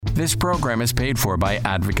This program is paid for by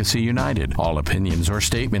Advocacy United. All opinions or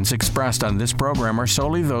statements expressed on this program are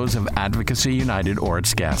solely those of Advocacy United or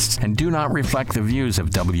its guests and do not reflect the views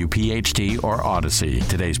of WPHT or Odyssey.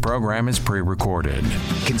 Today's program is pre-recorded.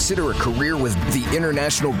 Consider a career with the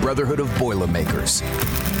International Brotherhood of Boilermakers.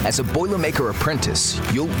 As a Boilermaker apprentice,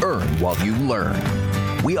 you'll earn while you learn.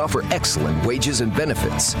 We offer excellent wages and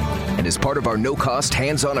benefits. And as part of our no-cost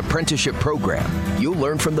hands-on apprenticeship program, you'll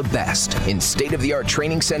learn from the best in state-of-the-art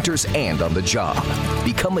training centers and on the job.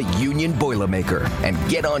 Become a union Boilermaker and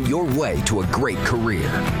get on your way to a great career.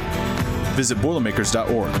 Visit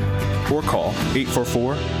Boilermakers.org or call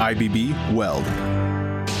 844-IBB-WELD.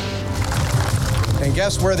 And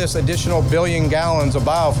guess where this additional billion gallons of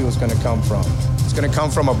biofuel is going to come from? It's going to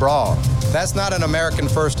come from abroad. That's not an American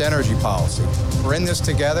first energy policy. We're in this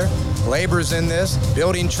together. Labor's in this.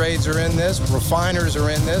 Building trades are in this. Refiners are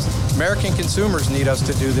in this. American consumers need us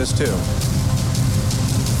to do this too.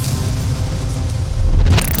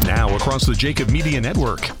 Now across the Jacob Media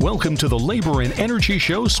Network, welcome to the Labor and Energy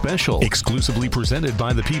Show special, exclusively presented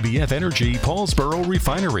by the PBF Energy Paulsboro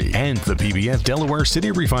Refinery and the PBF Delaware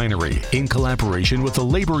City Refinery, in collaboration with the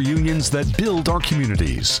labor unions that build our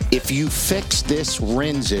communities. If you fix this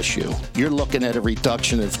RINs issue, you're looking at a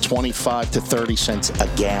reduction of 25 to 30 cents a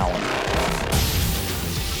gallon.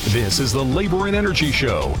 This is the Labor and Energy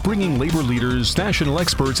Show, bringing labor leaders, national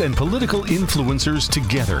experts, and political influencers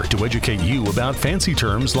together to educate you about fancy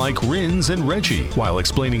terms like RINs and RGGI, while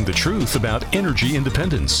explaining the truth about energy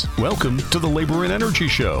independence. Welcome to the Labor and Energy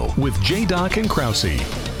Show with J. Doc and Krause.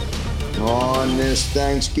 On this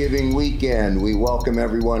Thanksgiving weekend, we welcome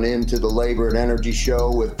everyone into the Labor and Energy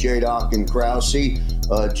Show with J. Doc and Krause.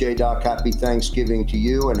 J. Doc, happy Thanksgiving to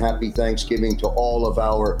you and happy Thanksgiving to all of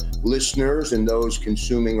our listeners and those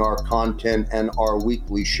consuming our content and our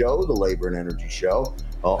weekly show, the Labor and Energy Show,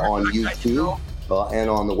 on YouTube and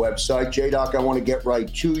on the website. J. Doc, I want to get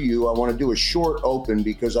right to you. I want to do a short open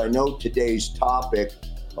because I know today's topic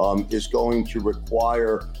is going to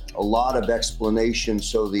require a lot of explanation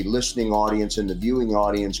so the listening audience and the viewing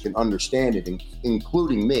audience can understand it,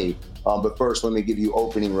 including me. But first, let me give you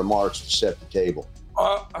opening remarks to set the table.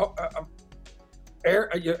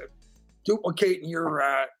 Duplicating your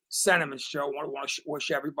sentiments, Joe. I want to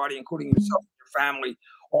wish everybody, including yourself and your family,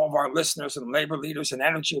 all of our listeners and labor leaders and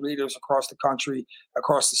energy leaders across the country,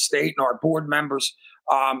 across the state, and our board members,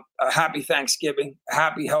 a happy Thanksgiving, a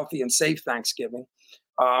happy, healthy, and safe Thanksgiving.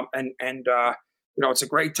 It's a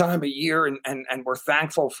great time of year, and we're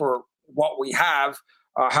thankful for what we have.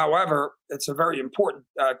 However, it's a very important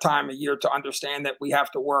time of year to understand that we have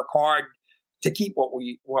to work hard to keep what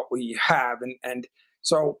we have. And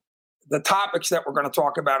so the topics that we're going to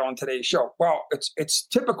talk about on today's show, well, it's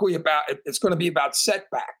typically it's going to be about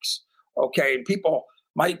setbacks. Okay. And people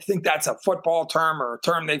might think that's a football term or a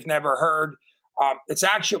term they've never heard. It's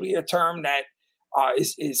actually a term that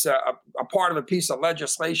is a part of a piece of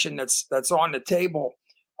legislation that's on the table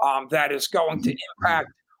that is going to impact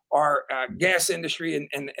our gas industry in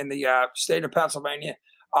the state of Pennsylvania,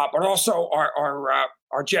 but also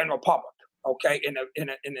our general public. Okay, in a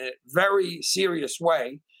very serious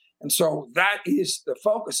way, and so that is the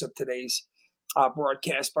focus of today's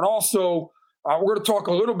broadcast. But also, we're going to talk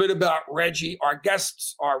a little bit about RGGI. Our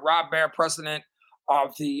guests are Rob Baer, president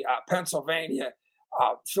of the Pennsylvania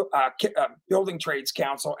Building Trades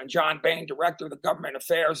Council, and John Bain, director of the Government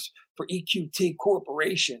Affairs for EQT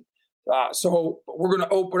Corporation. So we're going to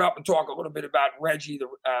open up and talk a little bit about RGGI, the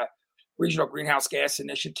Regional Greenhouse Gas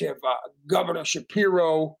Initiative. Governor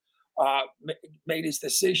Shapiro made his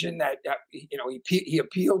decision that he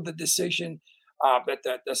appealed the decision that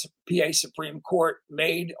the PA Supreme Court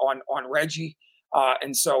made on RGGI,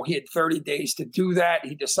 and so he had 30 days to do that.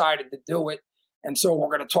 He decided to do it, and so we're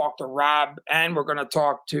going to talk to Rob and we're going to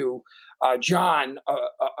talk to John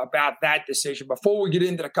about that decision before we get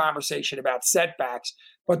into the conversation about setbacks.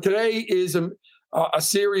 But today is a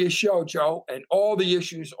serious show, Joe, and all the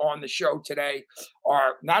issues on the show today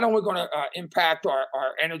are not only going to impact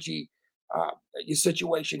our energy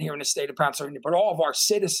situation here in the state of Pennsylvania, but all of our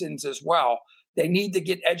citizens as well. They need to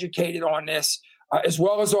get educated on this, as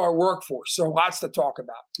well as our workforce. So lots to talk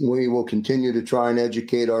about. We will continue to try and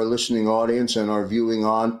educate our listening audience and our viewing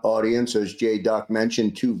audience. As J. Doc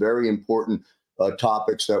mentioned, two very important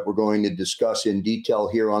topics that we're going to discuss in detail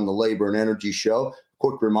here on the Labor and Energy Show.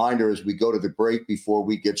 Quick reminder as we go to the break before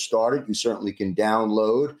we get started, you certainly can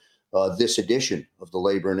download this edition of the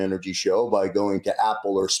Labor and Energy Show by going to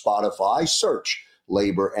Apple or Spotify, search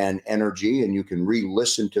Labor and Energy, and you can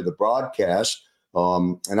re-listen to the broadcast.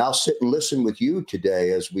 And I'll sit and listen with you today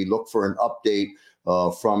as we look for an update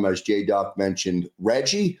from, as J. Doc mentioned,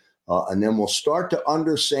 RGGI, And then we'll start to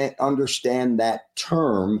understand that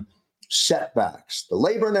term, setbacks. The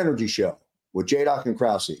Labor and Energy Show with J-Doc and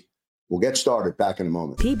Krause. We'll get started back in a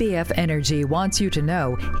moment. PBF Energy wants you to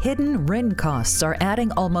know hidden RIN costs are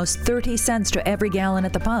adding almost 30 cents to every gallon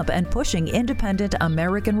at the pump and pushing independent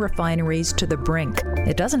American refineries to the brink.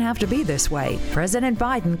 It doesn't have to be this way. President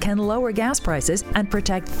Biden can lower gas prices and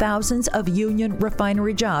protect thousands of union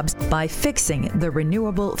refinery jobs by fixing the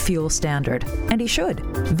renewable fuel standard. And he should.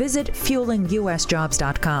 Visit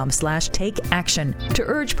fuelinusjobs.com/take action to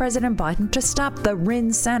urge President Biden to stop the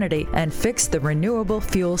RIN sanity and fix the renewable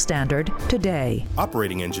fuel standard today.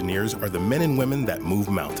 Operating engineers are the men and women that move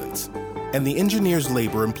mountains. And the Engineers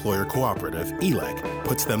Labor Employer Cooperative, ELEC,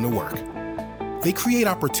 puts them to work. They create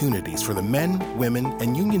opportunities for the men, women,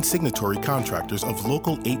 and union signatory contractors of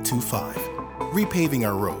Local 825, repaving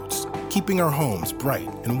our roads, keeping our homes bright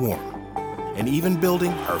and warm, and even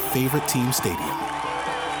building our favorite team stadium.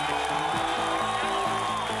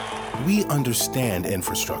 We understand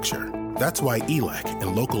infrastructure. That's why ELEC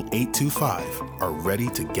and Local 825 are ready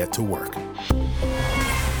to get to work.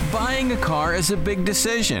 Buying a car is a big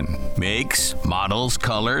decision. Makes, models,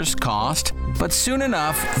 colors, cost. But soon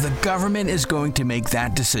enough, the government is going to make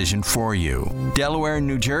that decision for you. Delaware and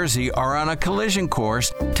New Jersey are on a collision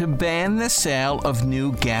course to ban the sale of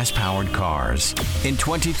new gas-powered cars. In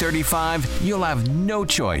 2035, you'll have no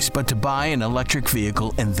choice but to buy an electric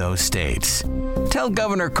vehicle in those states. Tell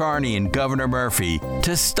Governor Carney and Governor Murphy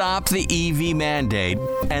to stop the EV mandate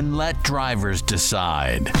and let drivers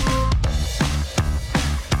decide.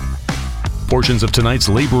 Portions of tonight's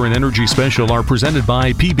Labor and Energy Special are presented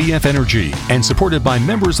by PBF Energy and supported by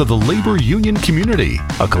members of the labor union community,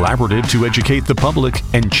 a collaborative to educate the public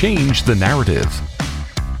and change the narrative.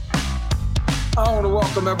 I want to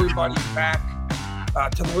welcome everybody back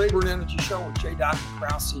to the Labor and Energy Show with J-Doc and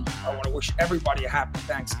Krause. I want to wish everybody a happy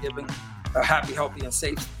Thanksgiving, a happy, healthy, and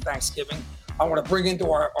safe Thanksgiving. I want to bring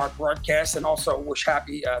into our broadcast and also wish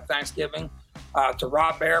happy Thanksgiving to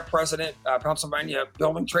Rob Baer, President, Pennsylvania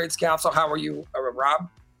Building Trades Council. How are you, Rob?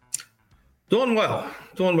 Doing well.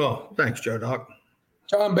 Thanks, J-Doc.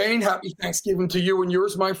 John Bain, happy Thanksgiving to you and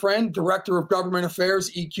yours, my friend. Director of Government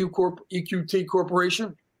Affairs, EQT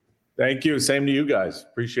Corporation. Thank you. Same to you guys.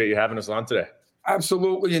 Appreciate you having us on today.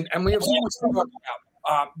 Absolutely. And we have so much to talk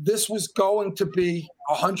about. This was going to be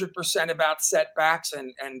 100% about setbacks,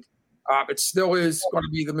 and it still is going to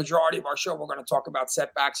be the majority of our show. We're going to talk about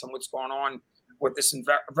setbacks and what's going on with this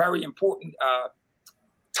very important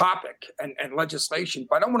topic and legislation.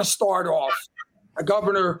 But I want to start off. The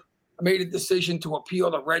governor made a decision to appeal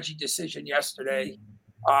the Reggie decision yesterday.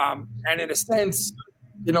 And in a sense,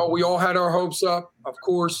 we all had our hopes up, of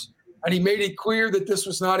course. And he made it clear that this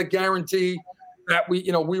was not a guarantee that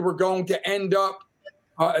we were going to end up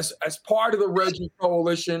as part of the Reggie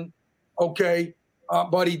coalition. Okay.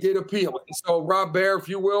 But he did appeal it. And so, Rob Baer, if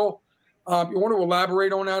you will, you want to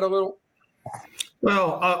elaborate on that a little?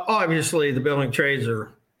 Well, obviously, the building trades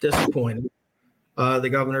are disappointed. The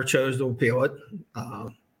governor chose to appeal it,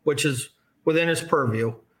 which is within his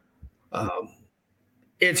purview.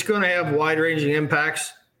 It's going to have wide-ranging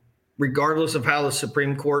impacts, regardless of how the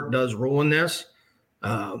Supreme Court does rule in this.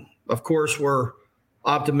 Of course, we're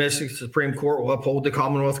optimistic the Supreme Court will uphold the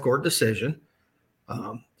Commonwealth Court decision.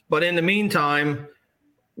 But in the meantime,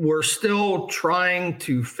 we're still trying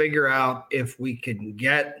to figure out if we can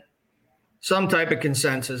get some type of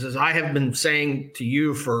consensus, as I have been saying to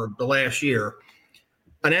you for the last year,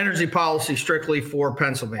 an energy policy strictly for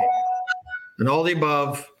Pennsylvania, and all the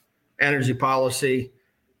above energy policy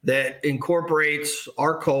that incorporates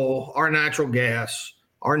our coal, our natural gas,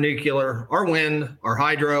 our nuclear, our wind, our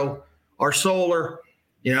hydro, our solar.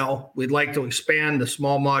 We'd like to expand the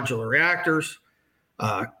small modular reactors,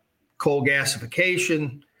 coal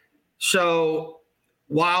gasification. So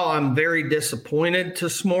while I'm very disappointed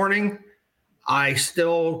this morning, I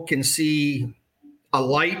still can see a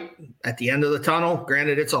light at the end of the tunnel.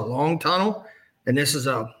 Granted, it's a long tunnel, and this is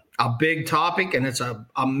a big topic, and it's a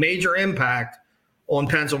major impact on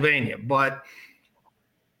Pennsylvania. But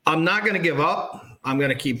I'm not going to give up. I'm going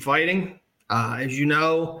to keep fighting. As you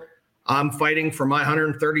know, I'm fighting for my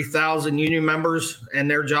 130,000 union members and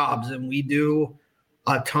their jobs, and we do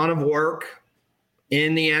a ton of work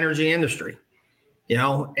in the energy industry,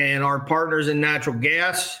 and our partners in natural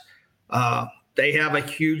gas, they have a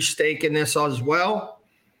huge stake in this as well.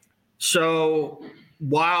 So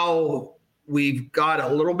while we've got a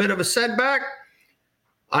little bit of a setback,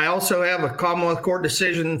 I also have a Commonwealth Court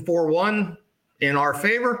decision 4-1 in our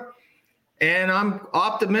favor. And I'm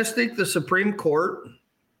optimistic the Supreme Court,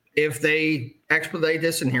 if they expedite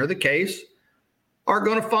this and hear the case, are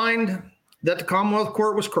going to find that the Commonwealth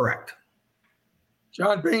Court was correct.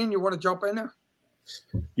 John Bean, you want to jump in there?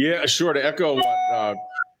 Yeah, sure. To echo what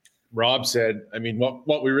Rob said, I mean,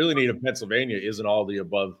 what we really need in Pennsylvania isn't all the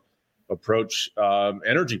above approach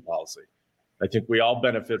energy policy. I think we all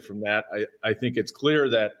benefit from that. I think it's clear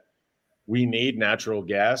that we need natural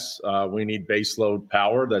gas. We need baseload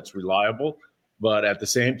power that's reliable. But at the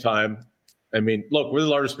same time, I mean, look, we're the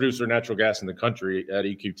largest producer of natural gas in the country at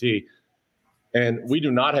EQT, and we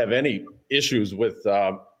do not have any issues with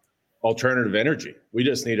alternative energy. We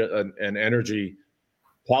just need an energy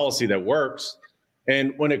policy that works.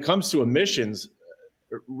 And when it comes to emissions,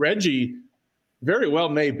 RGGI very well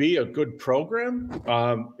may be a good program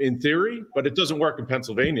in theory, but it doesn't work in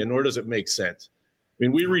Pennsylvania, nor does it make sense. I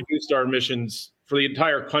mean, we reduced our emissions for the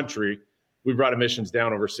entire country. We brought emissions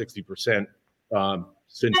down over 60%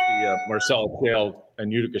 since the Marcellus Shale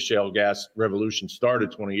and Utica Shale gas revolution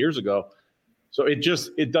started 20 years ago. So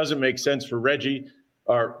it doesn't make sense for RGGI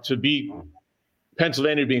or to be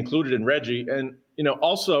Pennsylvania to be included in RGGI. And,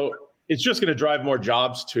 also it's just going to drive more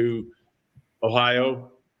jobs to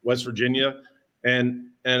Ohio, West Virginia, and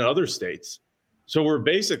other states. So we're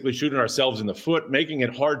basically shooting ourselves in the foot, making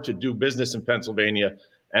it hard to do business in Pennsylvania.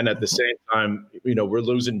 And at the same time, we're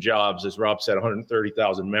losing jobs, as Rob said,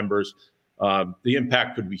 130,000 members. The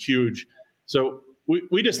impact could be huge. So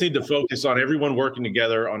we just need to focus on everyone working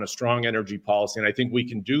together on a strong energy policy. And I think we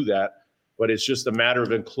can do that, but it's just a matter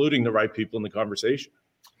of including the right people in the conversation.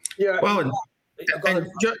 Yeah. Well, and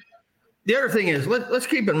the other thing is, let's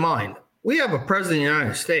keep in mind, we have a president of the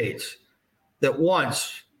United States that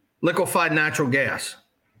wants liquefied natural gas.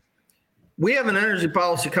 We have an energy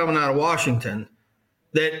policy coming out of Washington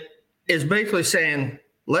that is basically saying,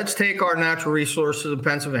 let's take our natural resources in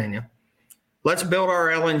Pennsylvania. Let's build our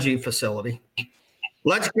LNG facility.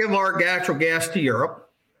 Let's give our natural gas to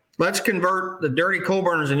Europe. Let's convert the dirty coal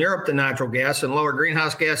burners in Europe to natural gas and lower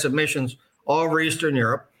greenhouse gas emissions all over Eastern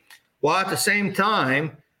Europe, while at the same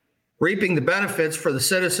time reaping the benefits for the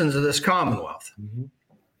citizens of this Commonwealth. Mm-hmm.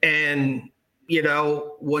 And,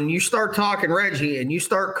 when you start talking RGGI and you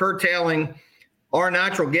start curtailing our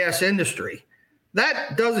natural gas industry,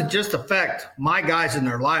 that doesn't just affect my guys and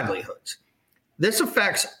their livelihoods. This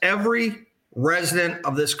affects every resident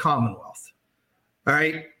of this Commonwealth. All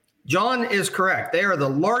right. John is correct. They are the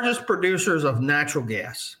largest producers of natural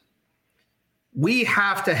gas. We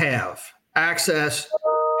have to have access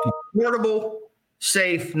to affordable,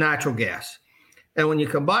 safe natural gas. And when you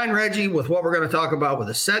combine RGGI with what we're going to talk about with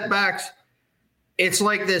the setbacks, it's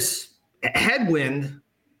like this headwind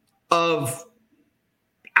of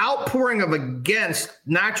outpouring of against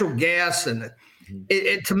natural gas. And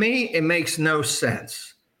it to me, it makes no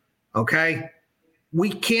sense. Okay.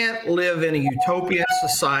 We can't live in a utopian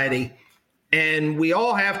society. And we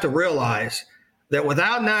all have to realize that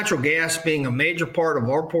without natural gas being a major part of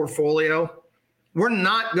our portfolio, we're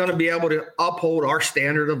not going to be able to uphold our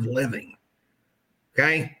standard of living.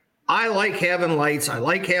 Okay. I like having lights. I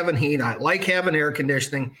like having heat. I like having air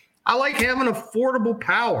conditioning. I like having affordable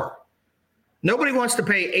power. Nobody wants to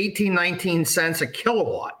pay 18, 19 cents a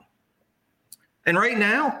kilowatt. And right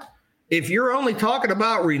now, if you're only talking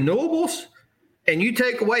about renewables and you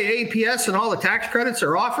take away APS and all the tax credits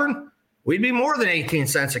they're offering, we'd be more than 18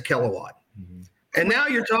 cents a kilowatt. Mm-hmm. And now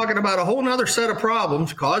you're talking about a whole nother set of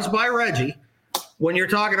problems caused by RGGI when you're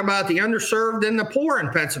talking about the underserved and the poor in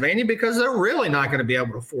Pennsylvania, because they're really not going to be able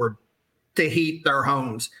to afford to heat their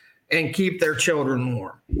homes and keep their children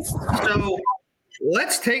warm. So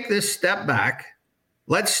let's take this step back.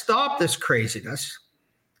 Let's stop this craziness.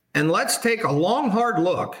 And let's take a long, hard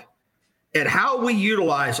look at how we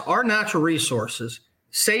utilize our natural resources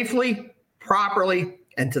safely, properly,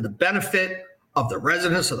 and to the benefit of the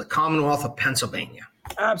residents of the Commonwealth of Pennsylvania.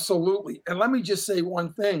 Absolutely. And let me just say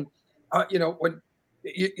one thing. I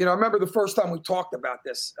remember the first time we talked about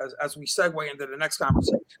this as we segue into the next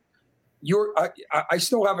conversation. I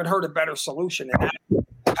still haven't heard a better solution. And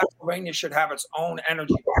Pennsylvania should have its own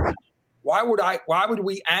energy policy. Why would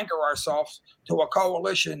we anchor ourselves to a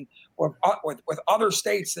coalition with other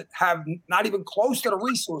states that have not even close to the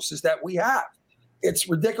resources that we have? It's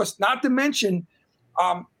ridiculous. Not to mention,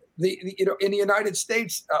 in the United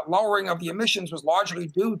States, lowering of the emissions was largely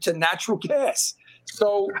due to natural gas.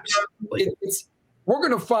 So we're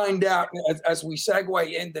going to find out as we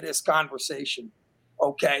segue into this conversation.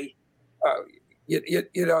 Okay,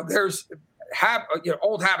 there's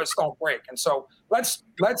old habits don't break, and so let's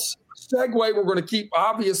segue. We're going to keep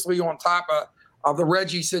obviously on top of the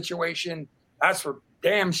RGGI situation. That's for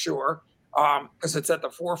damn sure, because it's at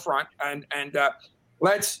the forefront. And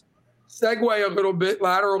let's segue a little bit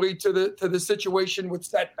laterally to the situation with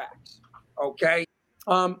setbacks. Okay,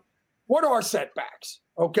 what are setbacks?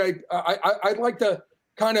 Okay, I'd like to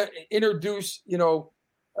kind of introduce,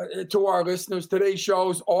 to our listeners. Today's show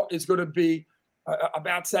is going to be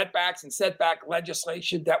about setbacks and setback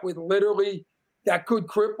legislation that could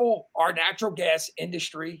cripple our natural gas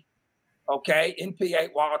industry, okay, in PA,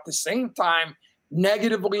 while at the same time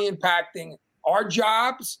negatively impacting our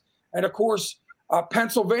jobs and, of course,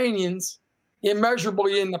 Pennsylvanians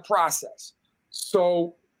immeasurably in the process.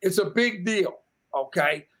 So it's a big deal,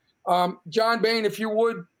 okay? John Bain, if you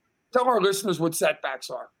would, tell our listeners what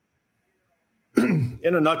setbacks are. In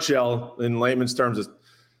a nutshell, in layman's terms, a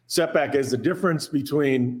setback is the difference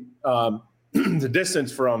between the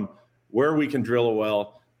distance from where we can drill a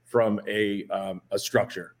well from a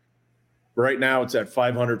structure. Right now, it's at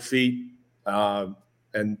 500 feet,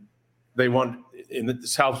 and they want, in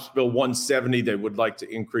this House Bill 170, they would like to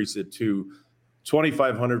increase it to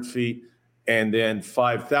 2,500 feet and then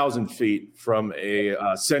 5,000 feet from a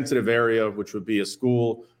sensitive area, which would be a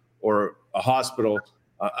school or a hospital.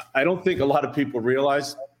 I don't think a lot of people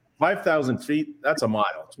realize 5,000 feet, that's a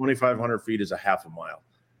mile. 2,500 feet is a half a mile.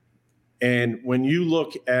 And when you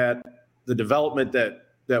look at the development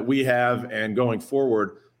that we have and going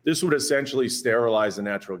forward, this would essentially sterilize the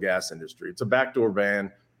natural gas industry. It's a backdoor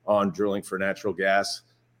ban on drilling for natural gas.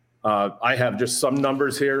 I have just some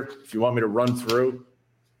numbers here. If you want me to run through,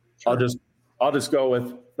 sure. I'll just go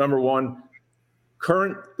with number one.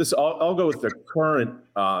 I'll go with the current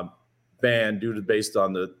ban based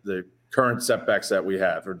on the current setbacks that we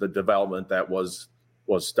have, or the development that was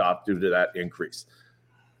stopped due to that increase.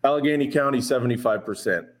 Allegheny County,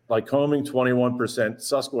 75%. Lycoming, 21%.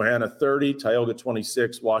 Susquehanna, 30%. Tioga,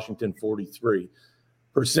 26%. Washington, 43%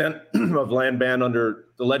 of land ban under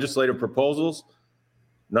the legislative proposals.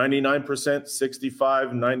 99%,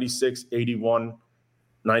 65, 96, 81,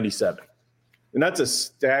 97. And that's a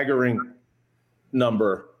staggering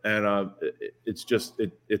number, and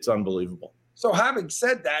it's unbelievable. So having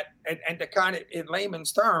said that, and to kind of in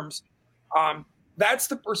layman's terms, that's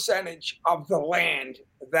the percentage of the land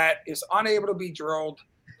that is unable to be drilled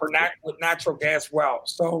with natural gas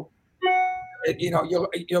wells. So,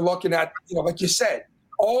 you're looking at, like you said,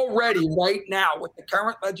 already right now with the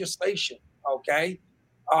current legislation, okay,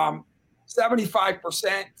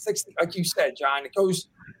 75%, 60, like you said, John, it goes,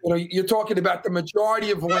 you're talking about the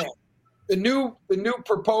majority of land. The new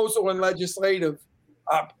proposal in legislation,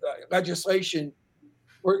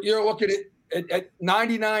 where you're looking at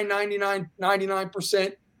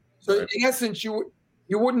 99%. So right. In essence, you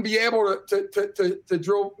wouldn't be able to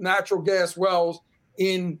drill natural gas wells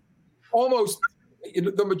in almost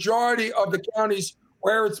the majority of the counties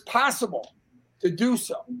where it's possible to do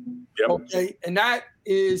so. Yep. Okay, and that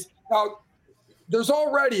is now. There's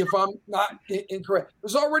already, if I'm not incorrect,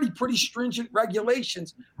 there's already pretty stringent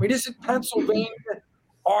regulations. I mean, isn't Pennsylvania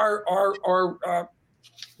our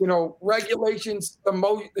regulations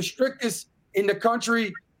the strictest in the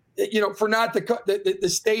country? For not the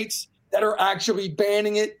states that are actually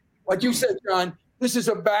banning it. Like you said, John, this is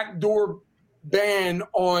a backdoor ban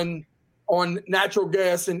on natural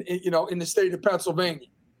gas in the state of Pennsylvania.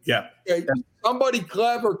 Yeah. Okay? Somebody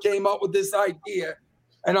clever came up with this idea,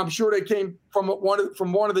 and I'm sure they came from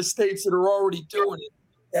one of the states that are already doing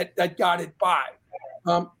it that got it by.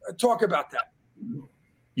 Talk about that.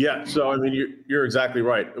 Yeah. So I mean, you're exactly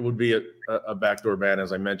right. It would be a backdoor ban,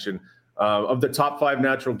 as I mentioned. Of the top 5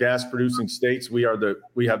 natural gas producing states, we have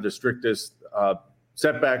the strictest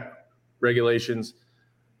setback regulations.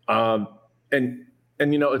 And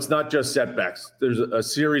it's not just setbacks. There's a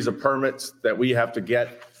series of permits that we have to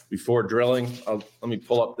get before drilling. Let me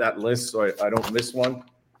pull up that list so I don't miss one.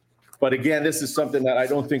 But again, this is something that I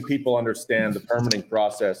don't think people understand, the permitting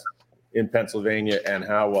process in Pennsylvania and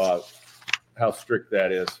how strict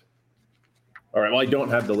that is. All right, well, I don't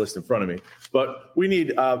have the list in front of me, but we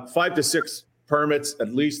need 5 to 6 permits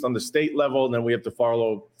at least on the state level, and then we have to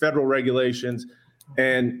follow federal regulations.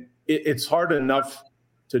 And it's hard enough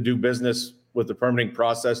to do business with the permitting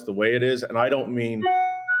process the way it is. And I don't mean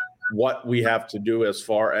what we have to do as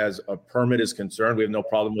far as a permit is concerned. We have no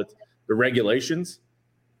problem with the regulations,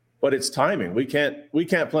 but it's timing. We can't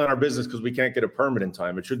plan our business because we can't get a permit in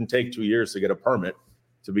time. It shouldn't take 2 years to get a permit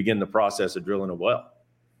to begin the process of drilling a well.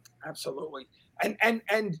 Absolutely.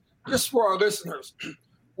 And just for our listeners,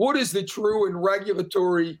 what is the true and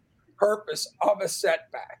regulatory purpose of a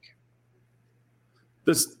setback?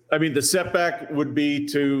 The setback would be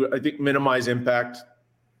to, I think, minimize impact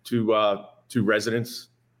to residents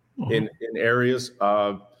in areas.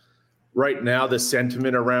 Right now, the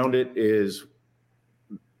sentiment around it is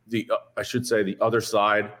the other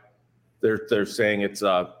side. They're saying it's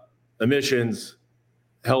emissions,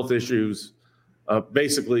 health issues.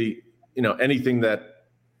 Basically, anything that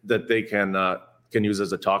they can use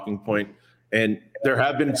as a talking point. And there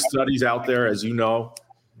have been studies out there, as you know,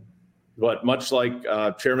 but much like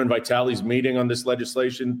Chairman Vitale's meeting on this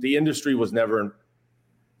legislation, the industry was never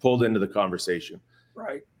pulled into the conversation.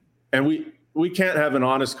 Right. And we can't have an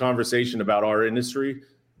honest conversation about our industry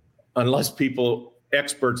unless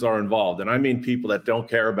experts are involved. And I mean people that don't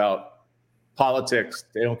care about politics.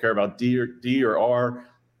 They don't care about D or R.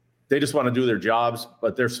 They just want to do their jobs,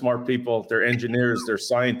 but they're smart people. They're engineers, they're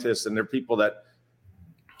scientists, and they're people that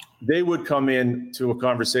they would come in to a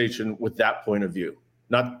conversation with that point of view,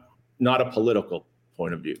 not a political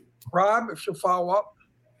point of view. Rob, if you'll follow up.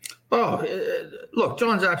 Oh, look,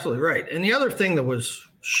 John's absolutely right. And the other thing that was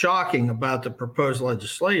shocking about the proposed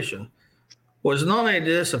legislation was not only did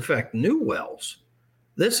this affect new wells,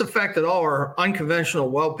 this affected all our unconventional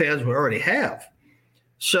well pads we already have.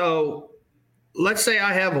 So let's say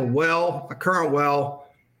I have a current well,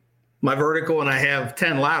 my vertical, and I have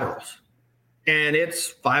 10 laterals, and it's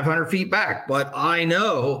 500 feet back. But I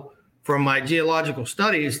know from my geological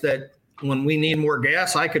studies that when we need more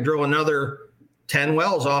gas, I could drill another 10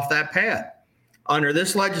 wells off that pad. Under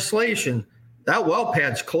this legislation, that well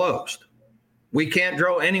pad's closed. We can't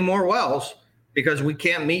drill any more wells because we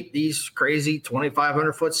can't meet these crazy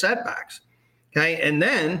 2,500 foot setbacks. Okay. And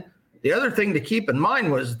then the other thing to keep in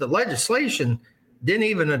mind was the legislation didn't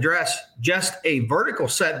even address just a vertical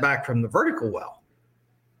setback from the vertical well.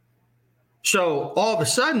 So all of a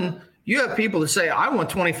sudden, you have people that say, I want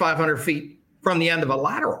 2,500 feet from the end of a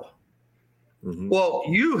lateral. Mm-hmm. Well,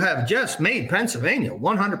 you have just made Pennsylvania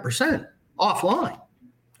 100% offline,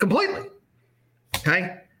 completely.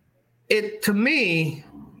 Okay. To me,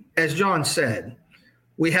 as John said,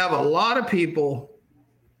 we have a lot of people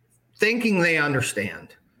thinking they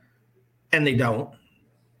understand, and they don't.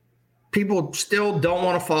 People still don't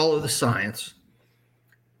want to follow the science.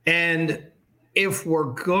 And if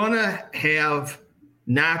we're going to have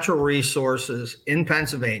natural resources in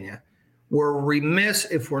Pennsylvania, we're remiss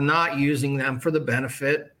if we're not using them for the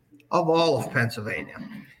benefit of all of Pennsylvania.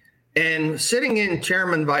 And sitting in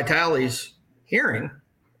Chairman Vitale's hearing,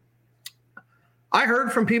 I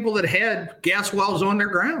heard from people that had gas wells on their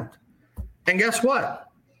ground. And guess what?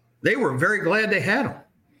 They were very glad they had them.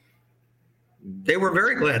 They were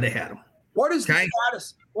very glad they had them. What is the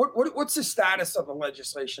status? What's the status of the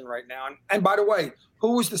legislation right now? And by the way,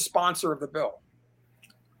 who was the sponsor of the bill?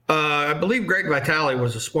 I believe Greg Vitale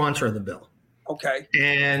was a sponsor of the bill. Okay.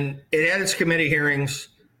 And it had its committee hearings.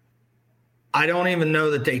 I don't even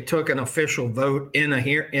know that they took an official vote in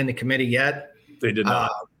the committee yet. They did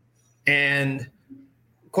not. And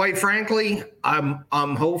quite frankly, I'm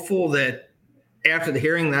hopeful that after the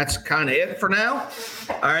hearing, that's kind of it for now.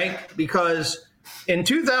 All right. Because in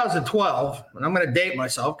 2012, and I'm going to date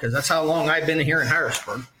myself because that's how long I've been here in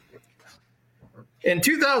Harrisburg. In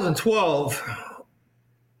 2012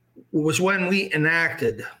 was when we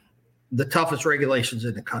enacted the toughest regulations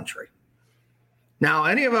in the country. Now,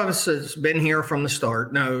 any of us that's been here from the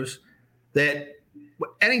start knows that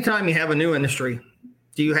anytime you have a new industry,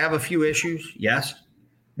 do you have a few issues? Yes,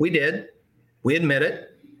 we did. We admit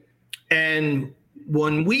it. And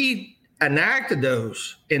when we enacted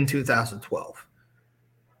those in 2012,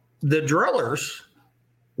 the drillers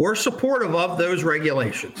were supportive of those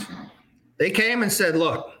regulations. They came and said,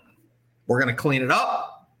 look, we're going to clean it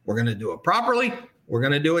up. We're going to do it properly. We're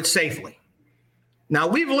going to do it safely. Now,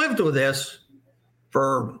 we've lived with this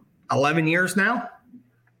for 11 years now.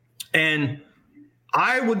 And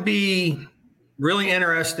I would be really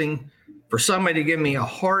interesting for somebody to give me a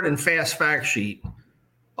hard and fast fact sheet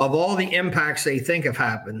of all the impacts they think have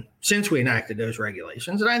happened since we enacted those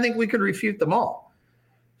regulations. And I think we could refute them all.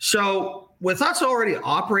 So with us already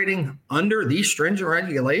operating under these stringent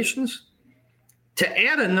regulations, to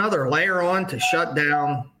add another layer on to shut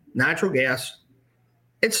down natural gas,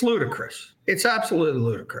 it's ludicrous. It's absolutely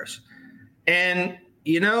ludicrous. And,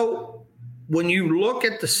 when you look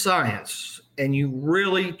at the science and you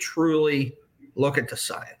really, truly look at the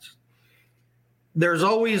science, there's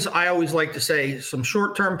always, I always like to say, some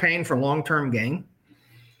short-term pain for long-term gain.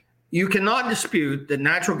 You cannot dispute that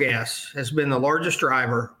natural gas has been the largest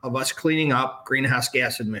driver of us cleaning up greenhouse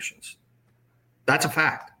gas emissions. That's a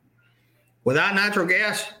fact. Without natural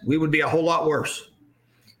gas, we would be a whole lot worse.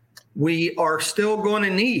 We are still going to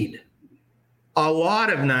need a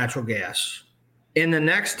lot of natural gas in the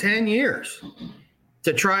next 10 years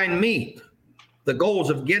to try and meet the goals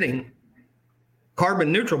of getting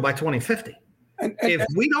carbon neutral by 2050. If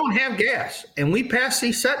we don't have gas and we pass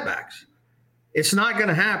these setbacks, it's not going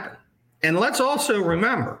to happen. And let's also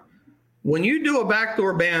remember, when you do a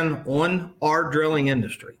backdoor ban on our drilling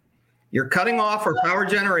industry, you're cutting off our power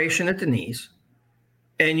generation at the knees,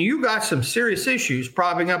 and you got some serious issues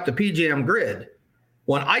propping up the PJM grid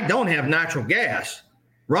when I don't have natural gas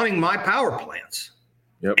running my power plants.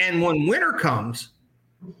 Yep. And when winter comes,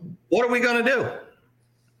 what are we going to do?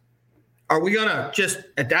 Are we going to just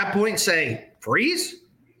at that point say freeze?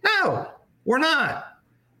 No, we're not.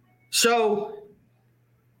 So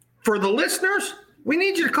for the listeners, we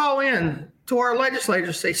need you to call in to our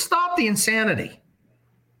legislators, say, stop the insanity.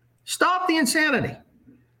 Stop the insanity.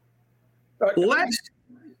 Let's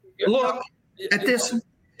look at this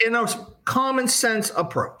in a common sense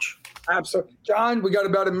approach. Absolutely. John, we got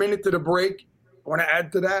about a minute to the break. Want to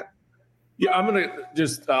add to that? Yeah, I'm going to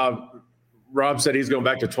just, Rob said he's going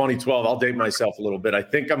back to 2012. I'll date myself a little bit. I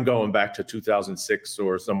think I'm going back to 2006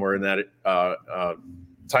 or somewhere in that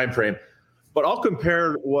time frame. But I'll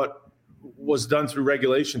compare what was done through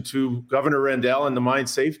regulation to Governor Rendell and the mine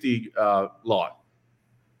safety law.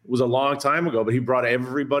 It was a long time ago, but he brought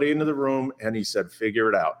everybody into the room and he said, figure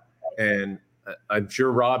it out. And I'm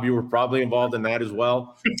sure, Rob, you were probably involved in that as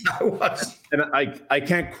well. I was. And I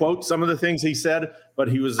can't quote some of the things he said, but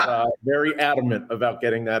he was very adamant about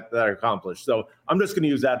getting that accomplished. So I'm just going to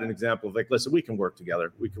use that as an example of, like, listen, we can work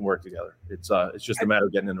together. We can work together. It's just a matter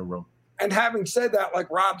of getting in the room. And having said that, like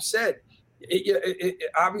Rob said,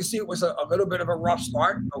 obviously it was a little bit of a rough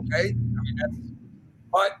start. Okay.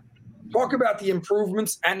 But talk about the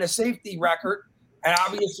improvements and the safety record, and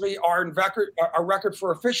obviously our record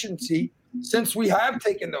for efficiency since we have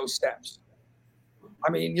taken those steps.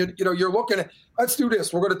 I mean, you're looking at, let's do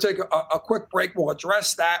this. We're going to take a quick break. We'll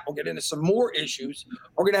address that. We'll get into some more issues.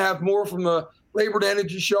 We're going to have more from the Labor and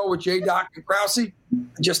Energy Show with J. Doc and Krause in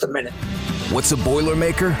just a minute. What's a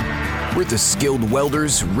Boilermaker? We're the skilled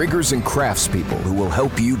welders, riggers, and craftspeople who will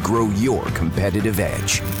help you grow your competitive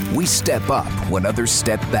edge. We step up when others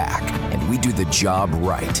step back, and we do the job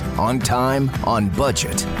right, on time, on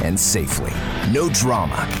budget, and safely. No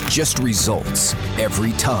drama, just results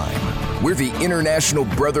every time. We're the International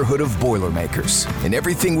Brotherhood of Boilermakers, and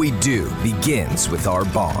everything we do begins with our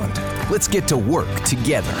bond. Let's get to work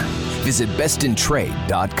together. Visit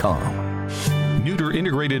bestintrade.com. Neuter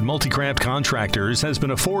Integrated Multicraft Contractors has been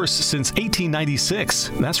a force since 1896.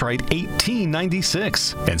 That's right,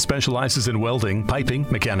 1896. And specializes in welding, piping,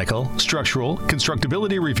 mechanical, structural,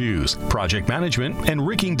 constructability reviews, project management, and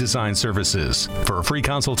rigging design services. For a free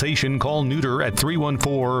consultation, call Neuter at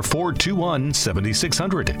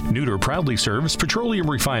 314-421-7600. Neuter proudly serves petroleum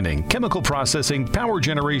refining, chemical processing, power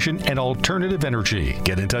generation, and alternative energy.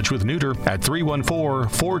 Get in touch with Neuter at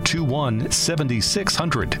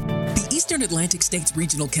 314-421-7600. The Eastern Atlantic States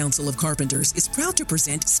Regional Council of Carpenters is proud to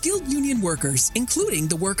present skilled union workers, including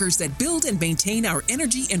the workers that build and maintain our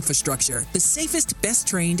energy infrastructure. The safest, best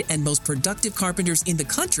trained, and most productive carpenters in the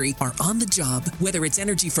country are on the job. Whether it's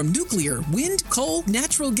energy from nuclear, wind, coal,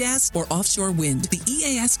 natural gas, or offshore wind, the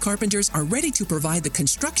EAS carpenters are ready to provide the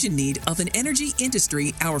construction need of an energy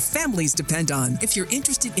industry our families depend on. If you're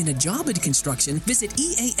interested in a job in construction, visit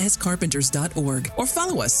eascarpenters.org or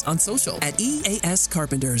follow us on social at EAS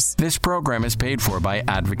Carpenters. This program is paid for by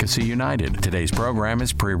Advocacy United. Today's program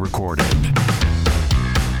is pre-recorded.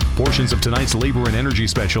 Portions of tonight's Labor and Energy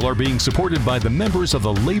Special are being supported by the members of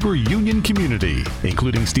the labor union community,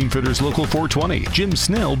 including Steamfitters Local 420, Jim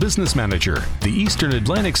Snell, Business Manager, the Eastern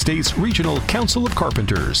Atlantic States Regional Council of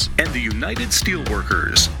Carpenters, and the United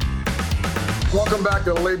Steelworkers. Welcome back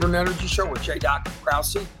to the Labor and Energy Show with J. Doc and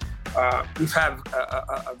Krause. We've had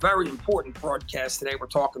a very important broadcast today. We're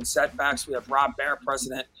talking setbacks. We have Rob Baer,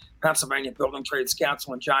 President, Pennsylvania Building Trades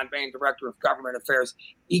Council, and John Bain, Director of Government Affairs,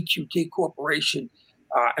 EQT Corporation.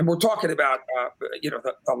 And we're talking about,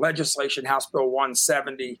 the legislation, House Bill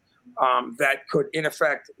 170, that could, in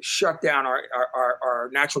effect, shut down our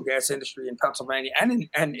natural gas industry in Pennsylvania, and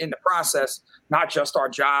in the process, not just our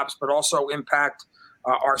jobs, but also impact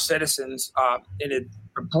our citizens in a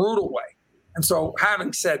brutal way. And so,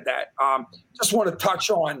 having said that, just want to touch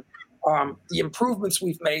on the improvements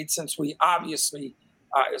we've made since we obviously,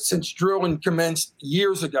 since drilling commenced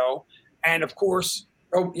years ago. And of course,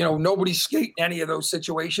 nobody escaped any of those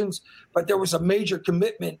situations, but there was a major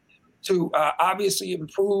commitment to obviously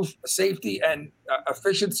improve safety and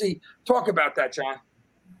efficiency. Talk about that, John.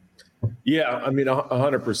 Yeah, I mean,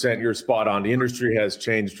 100%. You're spot on. The industry has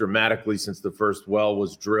changed dramatically since the first well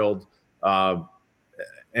was drilled. And,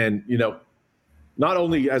 not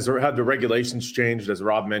only have the regulations changed, as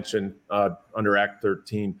Rob mentioned, under Act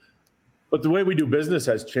 13, but the way we do business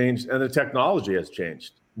has changed and the technology has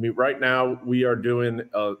changed. I mean, right now we are doing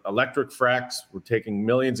electric fracs. We're taking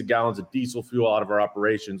millions of gallons of diesel fuel out of our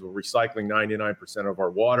operations. We're recycling 99% of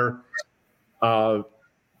our water.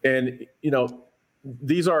 And,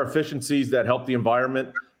 these are efficiencies that help the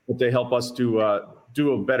environment, but they help us to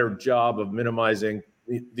do a better job of minimizing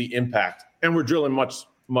the impact. And we're drilling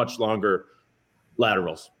much longer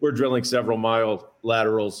laterals. We're drilling several mile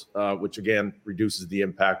laterals, which again reduces the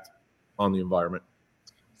impact on the environment.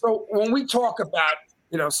 So when we talk about,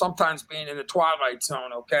 sometimes being in the twilight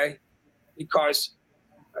zone, okay, because,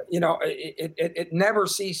 it never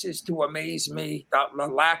ceases to amaze me the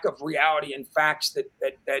lack of reality and facts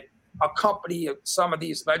that accompany some of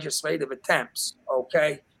these legislative attempts,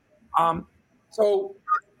 okay? So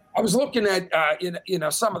I was looking at,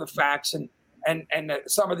 some of the facts and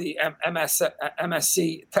some of the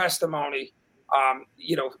MSC testimony,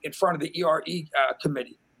 in front of the ERE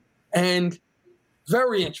committee. And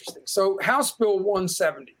very interesting. So House Bill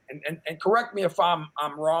 170, and correct me if I'm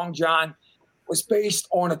wrong, John, was based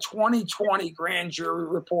on a 2020 grand jury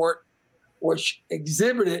report, which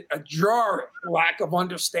exhibited a jarring lack of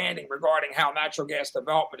understanding regarding how natural gas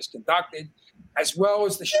development is conducted, as well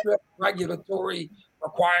as the strict regulatory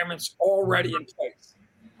requirements already in place.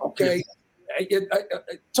 Okay,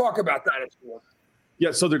 talk about that if you want.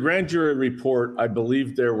 Yeah, so the grand jury report, I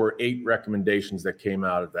believe there were 8 recommendations that came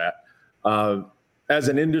out of that. As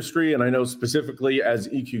an industry, and I know specifically as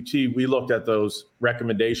EQT, we looked at those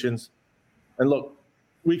recommendations. And look,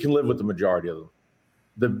 we can live with the majority of them.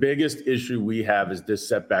 The biggest issue we have is this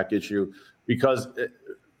setback issue, because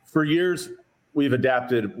for years we've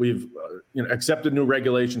adapted, we've accepted new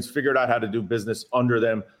regulations, figured out how to do business under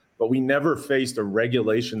them, but we never faced a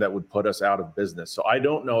regulation that would put us out of business. So I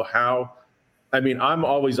don't know how. I mean, I'm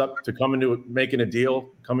always up to making a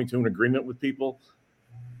deal, coming to an agreement with people,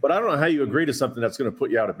 but I don't know how you agree to something that's going to put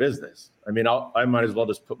you out of business. I mean, I might as well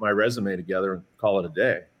just put my resume together and call it a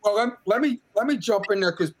day. Well, let me jump in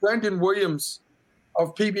there, because Brendan Williams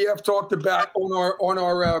of PBF talked about on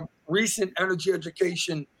our recent energy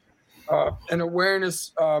education and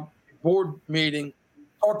awareness board meeting,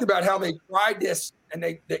 talked about how they tried this and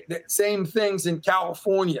they same things in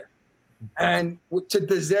California, and to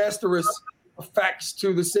disastrous effects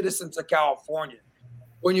to the citizens of California.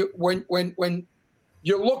 When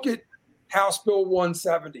you look at House Bill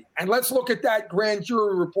 170, and let's look at that grand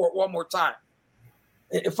jury report one more time.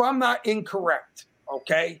 If I'm not incorrect,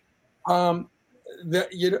 okay, the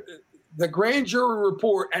grand jury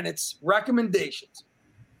report and its recommendations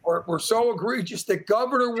were so egregious that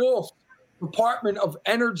Governor Wolf's Department of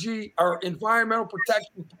Energy or Environmental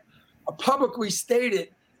Protection publicly stated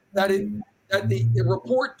that the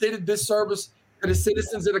report did a disservice to the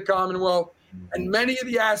citizens of the Commonwealth, and many of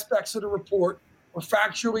the aspects of the report were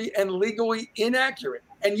factually and legally inaccurate.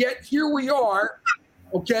 And yet here we are,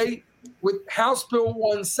 okay, with House Bill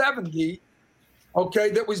 170, okay,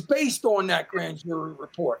 that was based on that grand jury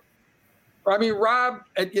report. I mean, Rob,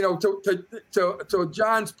 to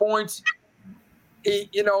John's points, here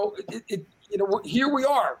we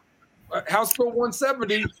are, House Bill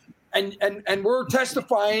 170, and we're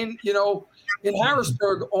testifying, in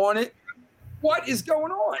Harrisburg on it. What is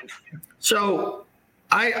going on? So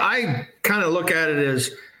I kind of look at it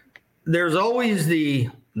as there's always the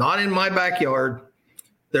not in my backyard.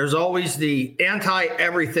 There's always the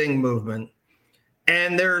anti-everything movement.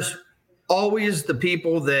 And there's always the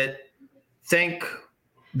people that think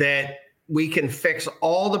that we can fix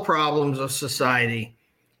all the problems of society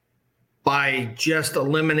by just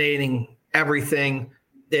eliminating everything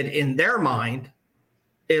that in their mind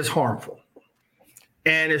is harmful.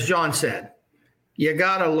 And as John said, you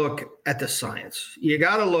got to look at the science. You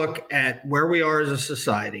got to look at where we are as a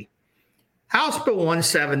society. House Bill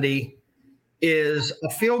 170 is a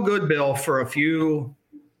feel-good bill for a few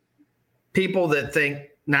people that think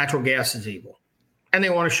natural gas is evil, and they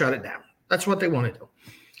want to shut it down. That's what they want to do.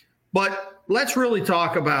 But let's really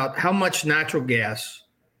talk about how much natural gas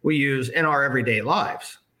we use in our everyday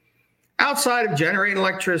lives. Outside of generating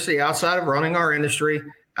electricity, outside of running our industry,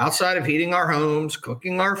 outside of heating our homes,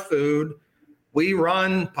 cooking our food, we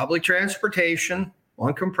run public transportation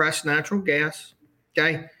on compressed natural gas,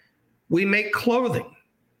 okay? We make clothing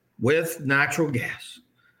with natural gas.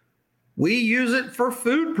 We use it for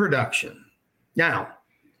food production. Now,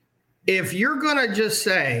 if you're going to just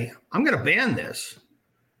say, I'm going to ban this,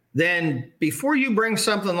 then before you bring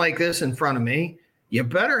something like this in front of me, you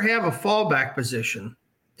better have a fallback position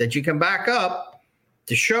that you can back up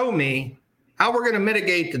to show me how we're going to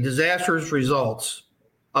mitigate the disastrous results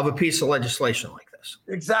of a piece of legislation like this.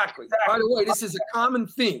 Exactly. By the way, this is a common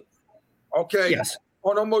theme, okay? Yes.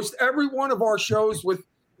 On almost every one of our shows with,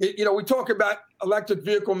 we talk about electric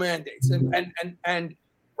vehicle mandates. And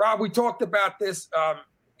Rob, we talked about this,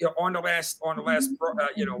 on the last,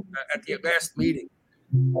 at the last meeting.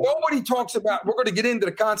 Nobody talks about, we're going to get into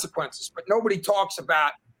the consequences, but nobody talks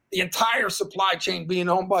about the entire supply chain being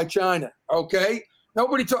owned by China, okay?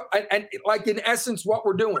 Nobody talk, and like in essence, what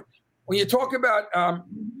we're doing. When you talk about,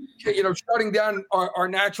 shutting down our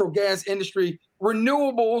natural gas industry,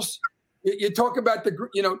 renewables, you talk about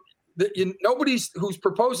nobody's who's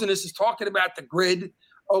proposing this is talking about the grid.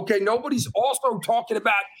 Okay, nobody's also talking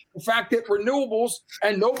about the fact that renewables,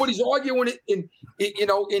 and nobody's arguing it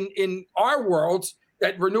in our worlds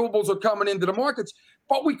that renewables are coming into the markets.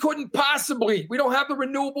 But we couldn't possibly. We don't have the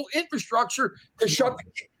renewable infrastructure to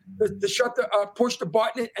push the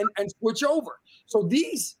button and switch over. So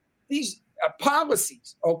these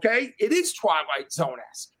policies, okay, it is Twilight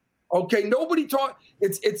Zone-esque. Okay, nobody talk.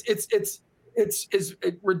 It's as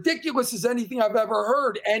ridiculous as anything I've ever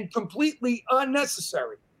heard, and completely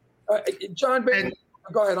unnecessary. John,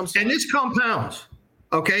 go ahead. I'm sorry. And this compounds.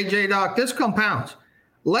 Okay, J-Doc, this compounds.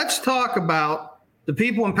 Let's talk about the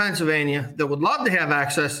people in Pennsylvania that would love to have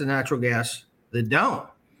access to natural gas that don't.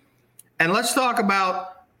 And let's talk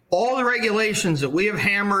about all the regulations that we have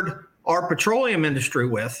hammered our petroleum industry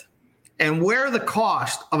with, and where the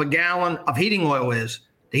cost of a gallon of heating oil is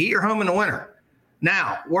to heat your home in the winter.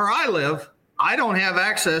 Now, where I live, I don't have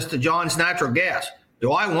access to John's natural gas.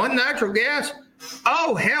 Do I want natural gas?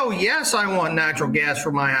 Oh, hell yes, I want natural gas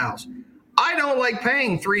for my house. I don't like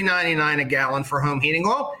paying $3.99 a gallon for home heating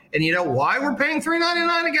oil. And you know why we're paying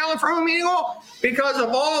 $3.99 a gallon for home heating oil? Because of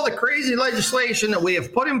all the crazy legislation that we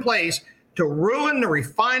have put in place to ruin the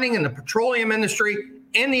refining and the petroleum industry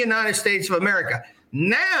in the United States of America.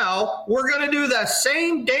 Now we're going to do the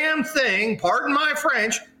same damn thing, pardon my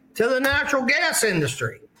French, to the natural gas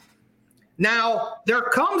industry. Now, there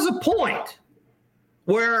comes a point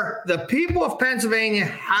where the people of Pennsylvania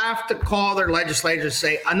have to call their legislators and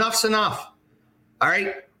say, enough's enough. All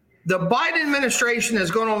right? The Biden administration is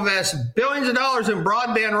going to invest billions of dollars in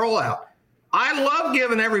broadband rollout. I love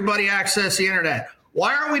giving everybody access to the internet.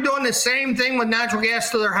 Why aren't we doing the same thing with natural gas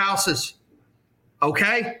to their houses?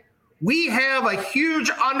 Okay? We have a huge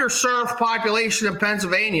underserved population in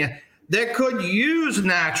Pennsylvania that could use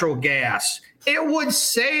natural gas. It would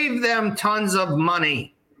save them tons of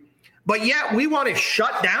money. But yet we want to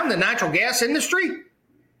shut down the natural gas industry.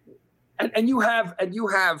 And you have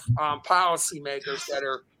policymakers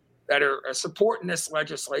that are supporting this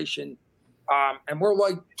legislation, and we're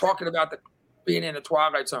like talking about being in a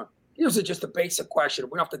twilight zone. Here's just a basic question.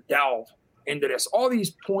 We don't have to delve into this. All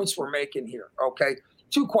these points we're making here. Okay,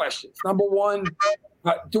 2 questions. Number one,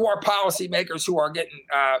 do our policymakers who are getting,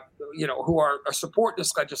 who are supporting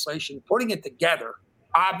this legislation, putting it together,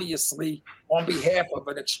 obviously on behalf of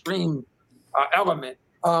an extreme element,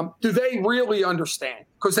 do they really understand?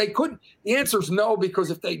 Because they couldn't. The answer is no, because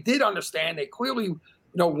if they did understand, they clearly,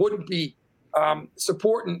 wouldn't be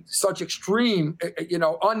supporting such extreme,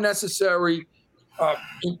 unnecessary,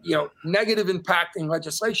 negative impacting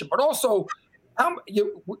legislation. But also,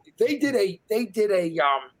 they did a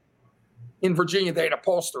in Virginia, they had a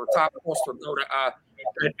pollster, a top pollster, go to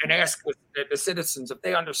and ask the citizens if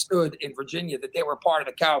they understood in Virginia that they were part of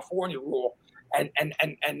the California rule, and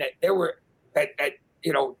that there were that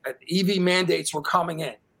EV mandates were coming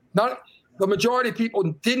in. Not the majority of people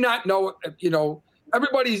did not know.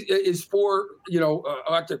 Everybody is for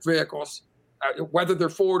electric vehicles, whether they're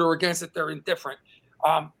for it or against it, they're indifferent.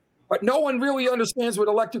 But no one really understands what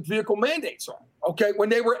electric vehicle mandates are. Okay, when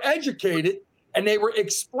they were educated and they were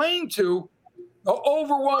explained to, the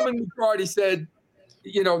overwhelming majority said,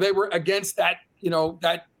 they were against that,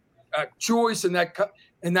 that choice and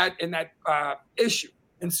that issue.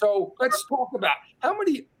 And so let's talk about how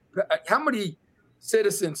many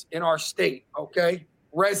citizens in our state, okay,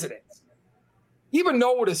 residents, even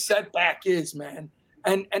know what a setback is, man.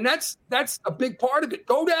 And that's a big part of it.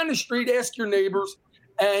 Go down the street, ask your neighbors,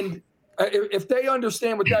 and if they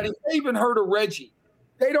understand what that is. They even heard of Reggie.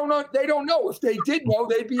 They don't know. They don't know. If they did know,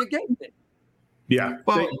 they'd be against it. Yeah.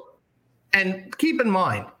 Well, and keep in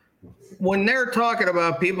mind, when they're talking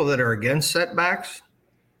about people that are against setbacks,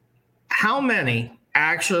 how many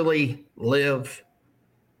actually live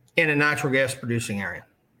in a natural gas producing area?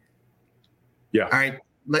 Yeah. All right.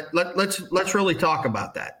 Let's really talk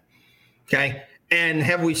about that. Okay. And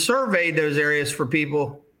have we surveyed those areas for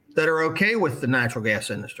people that are okay with the natural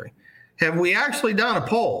gas industry? Have we actually done a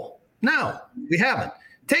poll? No, we haven't.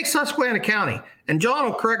 Take Susquehanna County, and John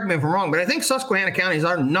will correct me if I'm wrong, but I think Susquehanna County is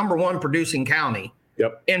our number 1 producing county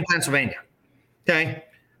in Pennsylvania. Okay.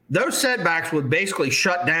 Those setbacks would basically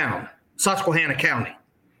shut down Susquehanna County.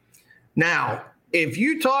 Now, if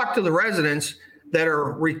you talk to the residents that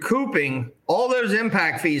are recouping all those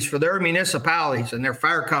impact fees for their municipalities and their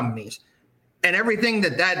fire companies and everything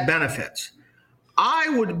that benefits, I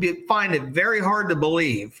would find it very hard to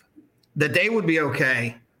believe that they would be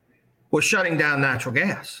okay with shutting down natural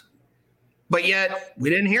gas. But yet we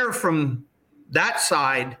didn't hear from that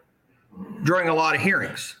side during a lot of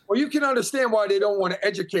hearings. Well, you can understand why they don't want to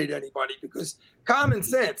educate anybody, because common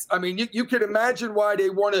sense. I mean, you could imagine why they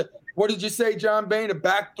want to, what did you say, John Bain, a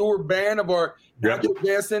backdoor ban of our natural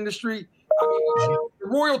gas industry? I mean, the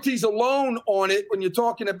royalties alone on it, when you're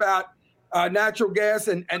talking about natural gas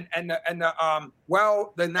and the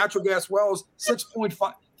natural gas wells,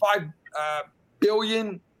 6.5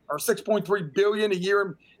 billion or 6.3 billion a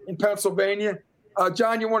year in Pennsylvania.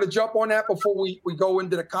 John, you want to jump on that before we go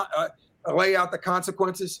into the lay out the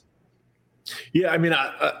consequences? Yeah, I mean,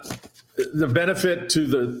 the benefit to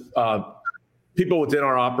the people within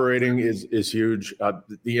our operating is huge.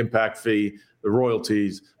 The impact fee, the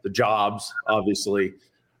royalties, the jobs, obviously.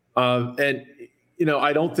 And, you know,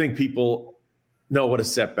 I don't think people know what a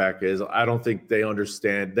setback is. I don't think they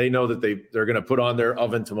understand. They know that they're going to put on their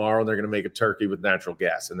oven tomorrow and they're going to make a turkey with natural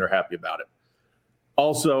gas, and they're happy about it.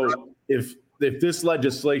 Also, if this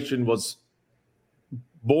legislation was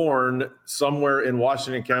born somewhere in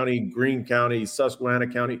Washington County, Greene County, Susquehanna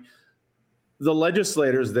County, the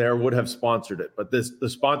legislators there would have sponsored it. But the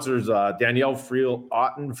sponsors, Danielle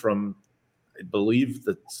Friel-Otten from, I believe,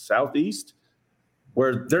 the Southeast,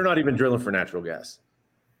 where they're not even drilling for natural gas.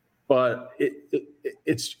 But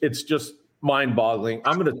it's just mind-boggling.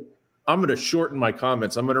 I'm gonna shorten my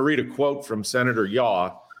comments. I'm gonna read a quote from Senator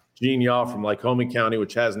Gene Yaw from Lycoming County,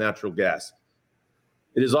 which has natural gas.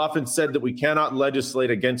 It is often said that we cannot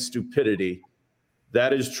legislate against stupidity.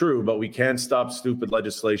 That is true, but we can stop stupid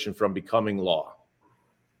legislation from becoming law.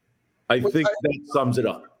 I think that sums it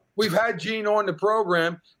up. We've had Gene on the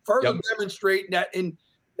program further demonstrating that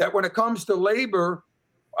when it comes to labor,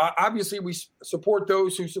 obviously we support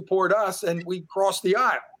those who support us, and we cross the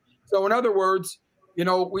aisle. So in other words,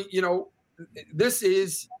 this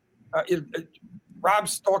is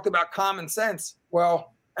Rob's talked about common sense.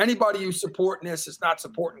 Well, anybody who's supporting this is not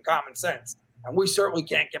supporting common sense, and we certainly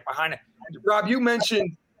can't get behind it. Rob, you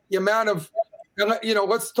mentioned the amount of,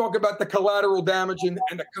 let's talk about the collateral damage and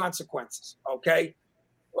the consequences. Okay,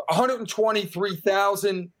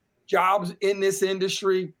 123,000 jobs in this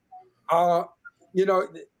industry. Our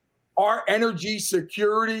energy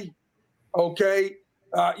security. Okay,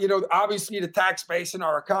 obviously the tax base in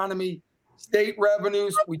our economy, state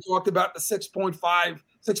revenues. We talked about the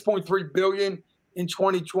 6.3 billion in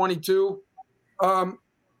 2022.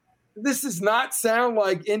 This does not sound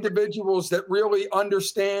like individuals that really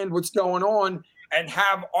understand what's going on and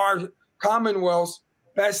have our Commonwealth's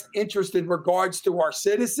best interest in regards to our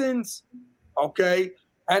citizens, okay,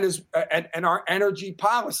 and our energy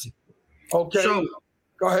policy. Okay, so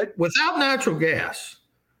go ahead. Without natural gas,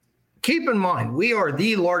 keep in mind, we are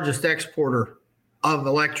the largest exporter of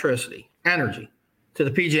electricity, energy, to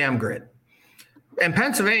the PJM grid. And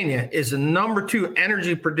Pennsylvania is the number 2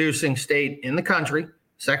 energy producing state in the country,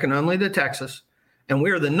 second only to Texas. And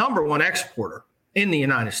we are the number 1 exporter in the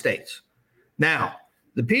United States. Now,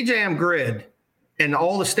 the PJM grid and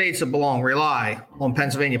all the states that belong rely on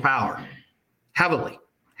Pennsylvania power, heavily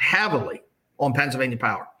on Pennsylvania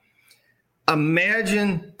power.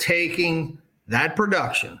 Imagine taking that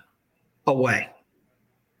production away.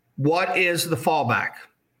 What is the fallback?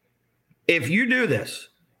 If you do this,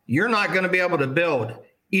 you're not going to be able to build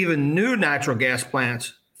even new natural gas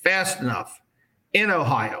plants fast enough in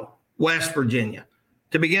Ohio, West Virginia,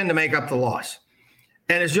 to begin to make up the loss.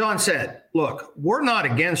 And as John said, look, we're not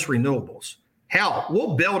against renewables. Hell,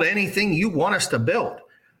 we'll build anything you want us to build.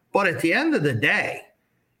 But at the end of the day,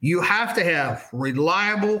 you have to have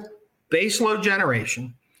reliable baseload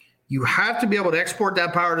generation. You have to be able to export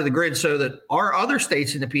that power to the grid so that our other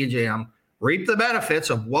states in the PJM reap the benefits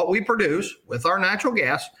of what we produce with our natural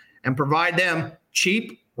gas and provide them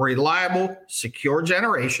cheap, reliable, secure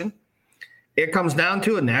generation. It comes down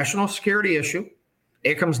to a national security issue.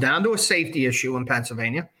 It comes down to a safety issue in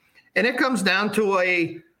Pennsylvania. And it comes down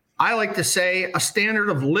to I like to say, a standard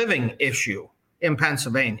of living issue in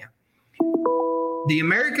Pennsylvania. The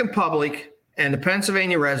American public and the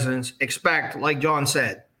Pennsylvania residents expect, like John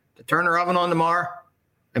said, to turn their oven on tomorrow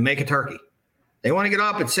and make a turkey. They want to get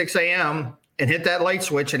up at 6 a.m. and hit that light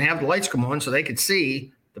switch and have the lights come on so they can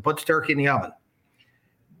see to put the turkey in the oven.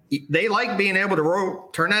 They like being able to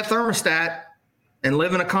turn that thermostat and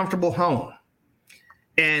live in a comfortable home.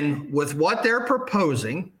 And with what they're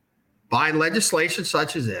proposing by legislation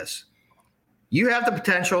such as this, you have the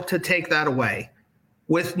potential to take that away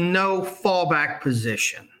with no fallback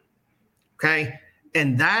position. Okay?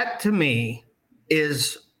 And that, to me,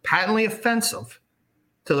 is patently offensive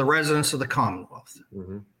to the residents of the Commonwealth.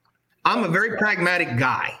 Mm-hmm. I'm a very pragmatic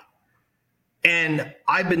guy, and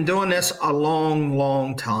I've been doing this a long,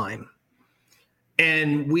 long time.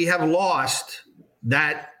 And we have lost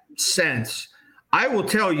that sense. I will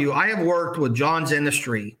tell you, I have worked with John's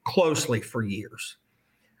industry closely for years.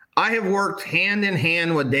 I have worked hand in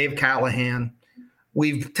hand with Dave Callahan.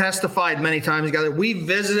 We've testified many times together. We've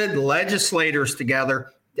visited legislators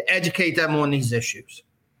together to educate them on these issues.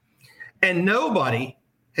 And nobody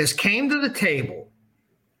has came to the table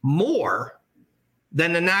more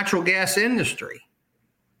than the natural gas industry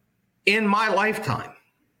in my lifetime.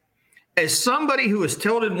 As somebody who has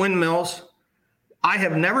tilted windmills, I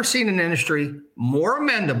have never seen an industry more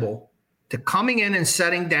amenable to coming in and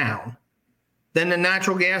setting down than the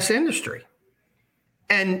natural gas industry.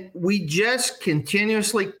 And we just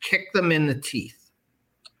continuously kick them in the teeth.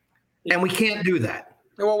 And we can't do that.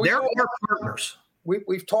 Well, they're our partners.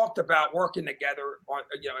 We've talked about working together on,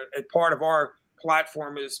 and part of our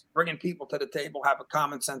platform is bringing people to the table, having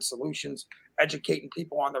common sense solutions, educating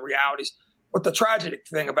people on the realities. But the tragic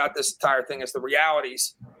thing about this entire thing is the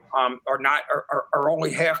realities are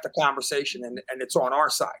only half the conversation, and it's on our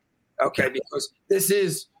side. Okay, because this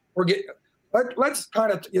is let's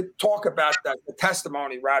kind of talk about the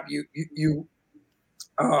testimony, Rob. You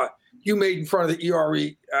made in front of the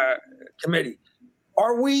ERE committee.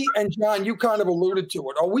 Are we, and John, you kind of alluded to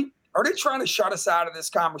it. Are they trying to shut us out of this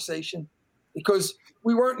conversation because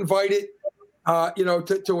we weren't invited,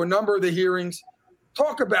 to a number of the hearings?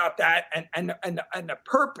 Talk about that and the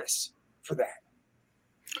purpose for that.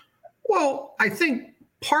 Well, I think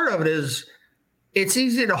part of it is it's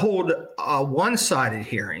easy to hold a one-sided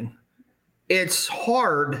hearing. It's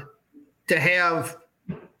hard to have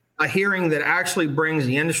a hearing that actually brings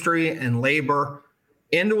the industry and labor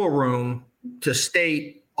into a room to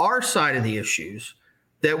state our side of the issues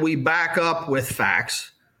that we back up with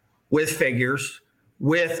facts, with figures,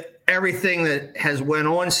 with everything that has went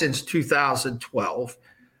on since 2012,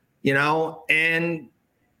 and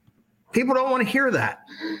people don't want to hear that.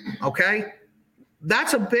 Okay.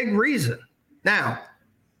 That's a big reason. Now,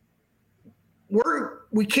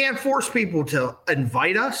 we can't force people to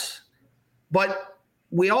invite us, but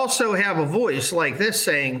we also have a voice like this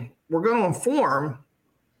saying, we're going to inform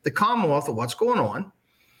the Commonwealth of what's going on.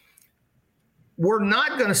 We're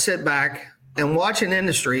not going to sit back and watch an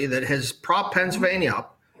industry that has propped Pennsylvania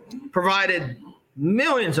up, provided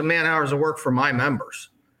millions of man hours of work for my members,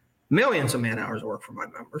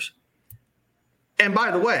 And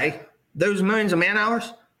by the way, those millions of man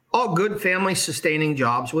hours, all good family sustaining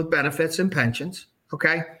jobs with benefits and pensions.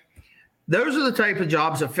 Okay. Those are the type of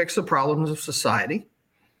jobs that fix the problems of society.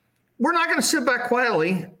 We're not going to sit back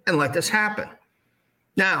quietly and let this happen.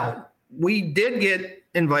 Now, we did get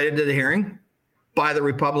invited to the hearing by the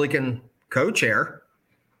Republican co-chair.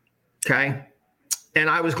 Okay. And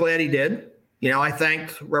I was glad he did. I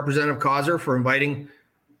thanked Representative Causer for inviting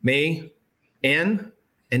me in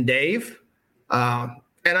and Dave.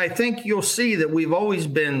 And I think you'll see that we've always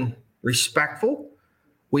been respectful.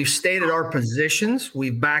 We've stated our positions.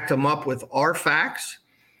 We've backed them up with our facts.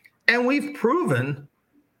 And we've proven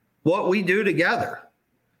what we do together.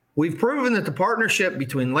 We've proven that the partnership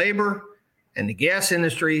between labor and the gas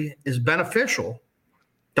industry is beneficial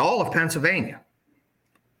to all of Pennsylvania,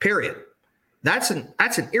 period. That's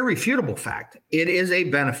an irrefutable fact. It is a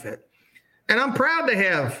benefit. And I'm proud to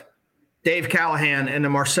have Dave Callahan and the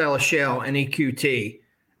Marcellus Shale and EQT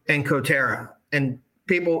and Coterra and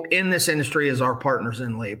people in this industry as our partners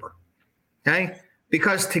in labor. Okay?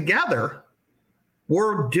 Because together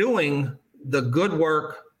we're doing the good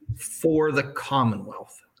work for the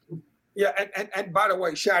Commonwealth. Yeah, and by the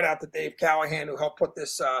way, shout out to Dave Callahan who helped put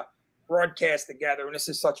this broadcast together. And this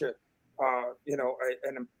is such an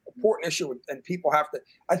important issue, and people have to.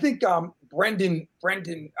 I think Brendan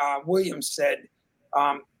Williams said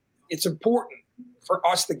it's important for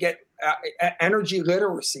us to get energy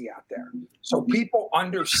literacy out there, so people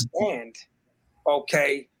understand,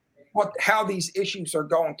 how these issues are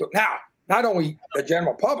going to now. Not only the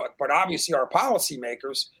general public, but obviously our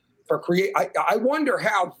policymakers. I wonder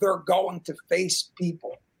how they're going to face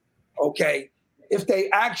people, if they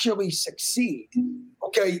actually succeed.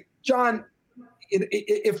 John,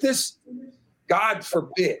 if this, God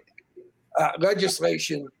forbid,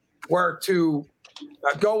 legislation were to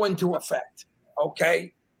go into effect,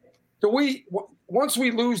 do we, once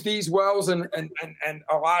we lose these wells and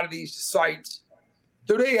a lot of these sites,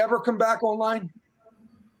 do they ever come back online?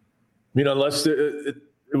 Unless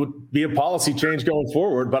it would be a policy change going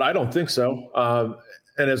forward, but I don't think so.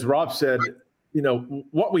 And as Rob said,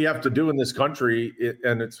 what we have to do in this country,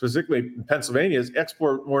 and it's specifically in Pennsylvania, is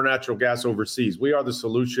export more natural gas overseas. We are the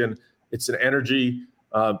solution. It's an energy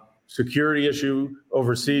security issue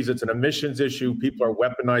overseas. It's an emissions issue. People are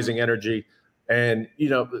weaponizing energy. And,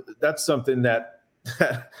 that's something that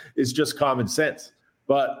is just common sense.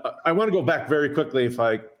 But I want to go back very quickly,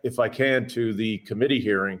 if I can, to the committee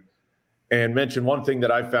hearing and mention one thing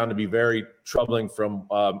that I found to be very troubling from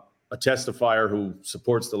a testifier who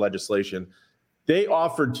supports the legislation. They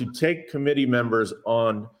offered to take committee members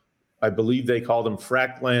on, I believe they call them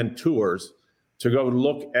frac land tours, to go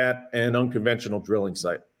look at an unconventional drilling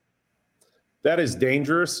site. That is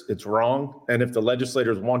dangerous. It's wrong. And if the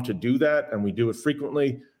legislators want to do that, and we do it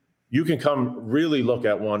frequently, you can come really look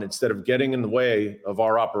at one instead of getting in the way of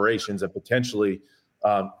our operations and potentially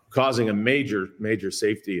causing a major, major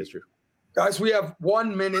safety issue. Guys, we have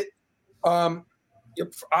 1 minute.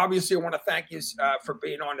 Obviously, I want to thank you for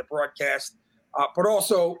being on the broadcast. But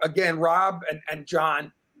also, again, Rob and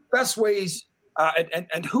John, best ways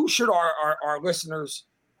and who should our listeners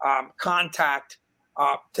contact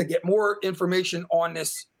to get more information on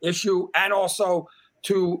this issue and also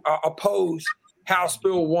to oppose House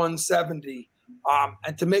Bill 170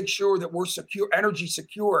 and to make sure that we're energy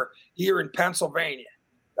secure here in Pennsylvania.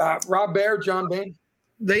 Rob Baer, John Bain.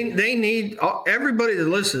 They need, everybody that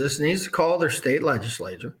listens to this needs to call their state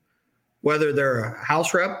legislature, whether they're a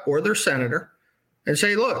House rep or their senator, and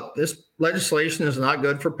say, look, this legislation is not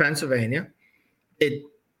good for Pennsylvania. It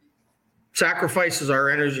sacrifices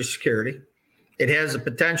our energy security. It has the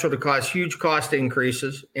potential to cause huge cost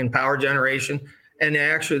increases in power generation and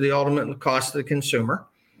actually the ultimate cost to the consumer.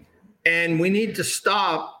 And we need to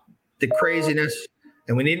stop the craziness,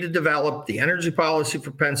 and we need to develop the energy policy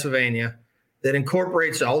for Pennsylvania that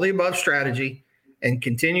incorporates all the above strategy and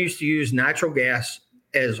continues to use natural gas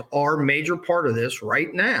as our major part of this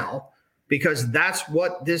right now, because that's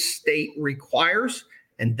what this state requires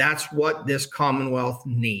and that's what this Commonwealth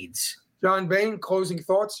needs. John Bain, closing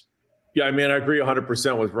thoughts? Yeah, I mean, I agree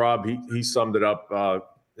 100% with Rob. He summed it up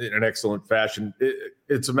in an excellent fashion.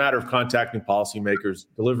 It's a matter of contacting policymakers,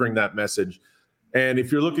 delivering that message. And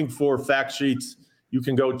if you're looking for fact sheets, you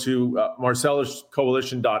can go to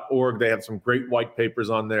marcelluscoalition.org. They have some great white papers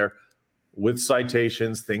on there with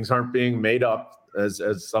citations. Things aren't being made up, as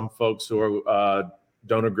some folks who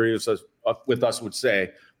don't agree with us would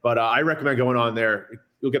say. But I recommend going on there.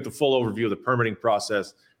 You'll get the full overview of the permitting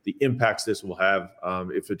process, the impacts this will have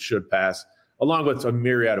if it should pass, along with a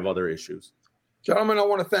myriad of other issues. Gentlemen, I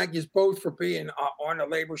want to thank you both for being on the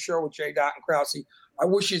Labor Show with J. Doc and Krause. I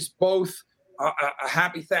wish you both a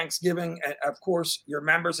happy Thanksgiving, and of course, your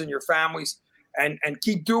members and your families, and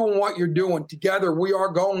keep doing what you're doing. Together, we are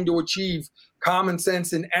going to achieve common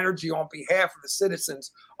sense and energy on behalf of the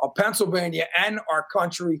citizens of Pennsylvania and our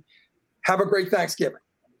country. Have a great Thanksgiving.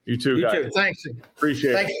 You too, guys. You too. Thanks.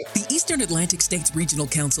 Appreciate it. The Eastern Atlantic States Regional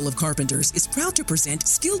Council of Carpenters is proud to present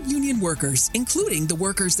skilled union workers, including the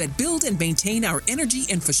workers that build and maintain our energy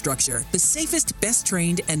infrastructure. The safest, best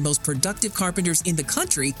trained, and most productive carpenters in the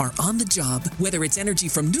country are on the job. Whether it's energy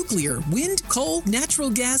from nuclear, wind, coal, natural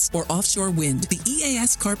gas, or offshore wind, the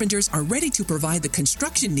EAS carpenters are ready to provide the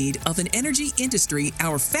construction need of an energy industry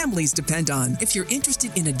our families depend on. If you're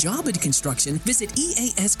interested in a job in construction, visit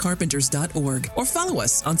eascarpenters.org or follow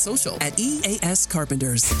us on social at EAS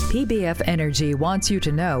Carpenters. PBF Energy wants you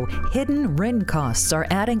to know hidden RIN costs are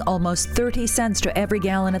adding almost 30 cents to every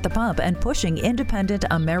gallon at the pump and pushing independent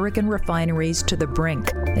American refineries to the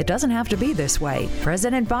brink. It doesn't have to be this way.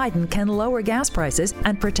 President Biden can lower gas prices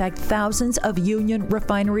and protect thousands of union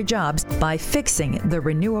refinery jobs by fixing the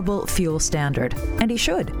renewable fuel standard. And he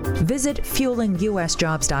should. Visit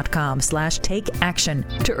fuelinusjobs.com/take-action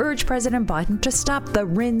to urge President Biden to stop the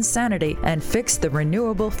RIN sanity and fix the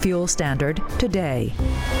renewable fuel standard today.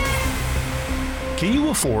 Can you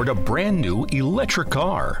afford a brand new electric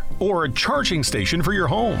car or a charging station for your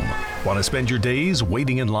home? Want to spend your days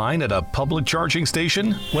waiting in line at a public charging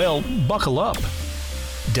station? Well, buckle up.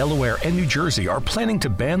 Delaware and New Jersey are planning to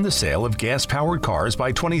ban the sale of gas-powered cars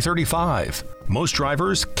by 2035. Most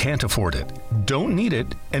drivers can't afford it, don't need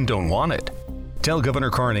it, and don't want it. Tell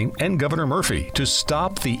Governor Carney and Governor Murphy to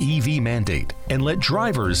stop the EV mandate and let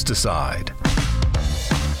drivers decide.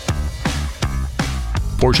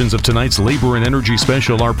 Portions of tonight's Labor and Energy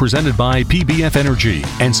Special are presented by PBF Energy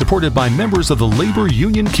and supported by members of the labor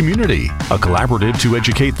union community, a collaborative to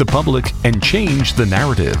educate the public and change the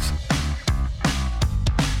narrative.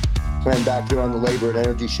 I'm back here on the Labor and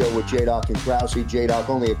Energy Show with J. Doc and Krause. J. Doc,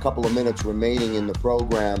 only a couple of minutes remaining in the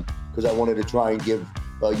program because I wanted to try and give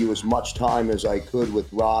you as much time as I could with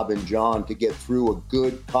Rob and John to get through a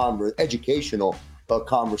good educational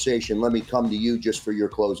conversation. Let me come to you just for your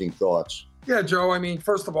closing thoughts. Yeah, Joe, I mean,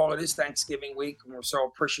 first of all, it is Thanksgiving week, and we're so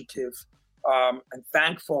appreciative and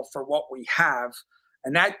thankful for what we have.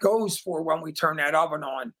 And that goes for when we turn that oven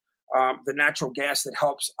on, the natural gas that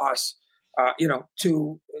helps us,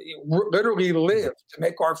 to literally live, to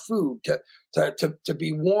make our food, to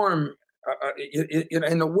be warm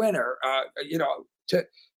in the winter,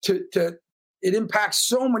 it impacts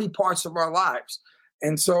so many parts of our lives.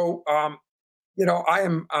 And so, I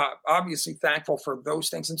am obviously thankful for those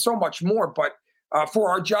things and so much more, but for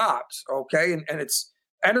our jobs, okay? And it's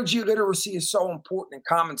energy literacy is so important, and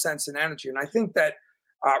common sense in energy. And I think that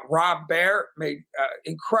Rob Baer made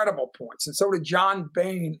incredible points, and so did John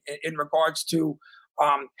Bain in regards to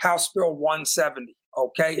House Bill 170.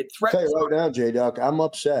 Okay, it threatens. I'll tell you right now, J-Doc, I'm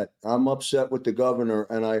upset. I'm upset with the governor,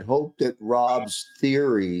 and I hope that Rob's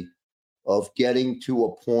theory of getting to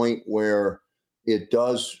a point where it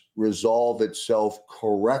does resolve itself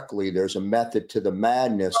correctly, there's a method to the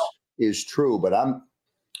madness, is true. But I'm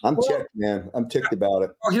ticked, man. I'm ticked about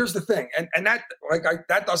it. Well, here's the thing, and that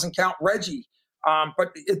that doesn't count Reggie.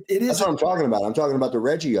 But it is. That's what I'm talking about. I'm talking about the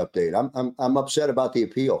Reggie update. I'm upset about the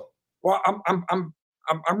appeal. Well, I'm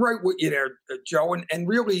right with you there, Joe. And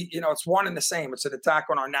really, it's one and the same. It's an attack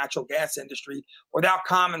on our natural gas industry without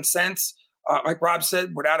common sense, like Rob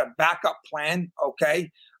said, without a backup plan.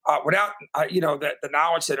 Okay, without the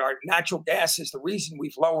knowledge that our natural gas is the reason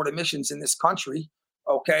we've lowered emissions in this country.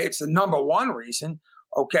 Okay, it's the number one reason.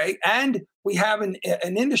 Okay, and we have an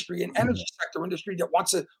industry, an energy sector industry that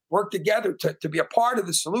wants to work together to be a part of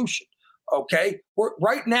the solution. Okay,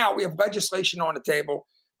 right now we have legislation on the table,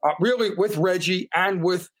 really with Reggie and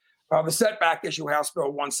with the setback issue, House Bill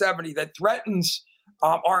 170, that threatens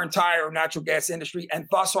our entire natural gas industry and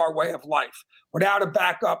thus our way of life, without a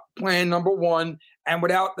backup plan, number one, and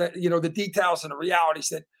without the details and the realities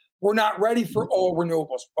that we're not ready for all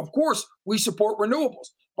renewables. Of course, we support renewables,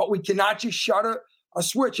 but we cannot just shut a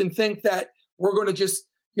switch and think that we're going to just,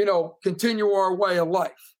 continue our way of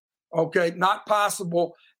life. Okay, not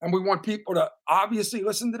possible. And we want people to obviously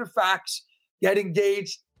listen to the facts, get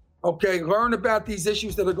engaged, okay, learn about these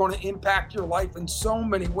issues that are going to impact your life in so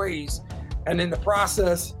many ways. And in the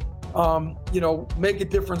process, make a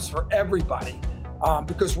difference for everybody.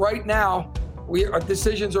 Because right now,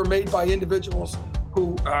 decisions are made by individuals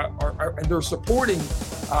who and they're supporting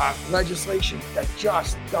legislation that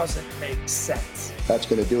just doesn't make sense. That's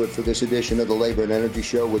going to do it for this edition of the Labor and Energy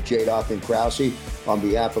Show with J-Doc and Krause. On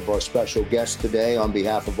behalf of our special guest today, on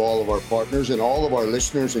behalf of all of our partners and all of our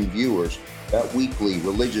listeners and viewers that weekly,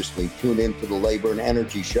 religiously tune into the Labor and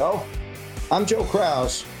Energy Show, I'm Joe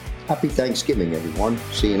Krause. Happy Thanksgiving, everyone.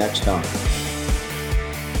 See you next time.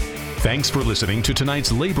 Thanks for listening to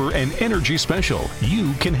tonight's Labor and Energy Special.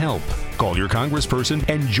 You can help. Call your congressperson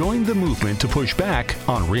and join the movement to push back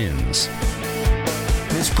on RINs.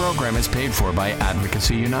 This program is paid for by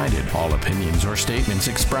Advocacy United. All opinions or statements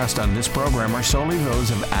expressed on this program are solely those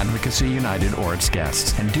of Advocacy United or its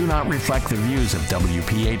guests and do not reflect the views of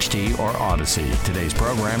WPHT or Odyssey. Today's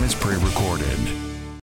program is pre-recorded.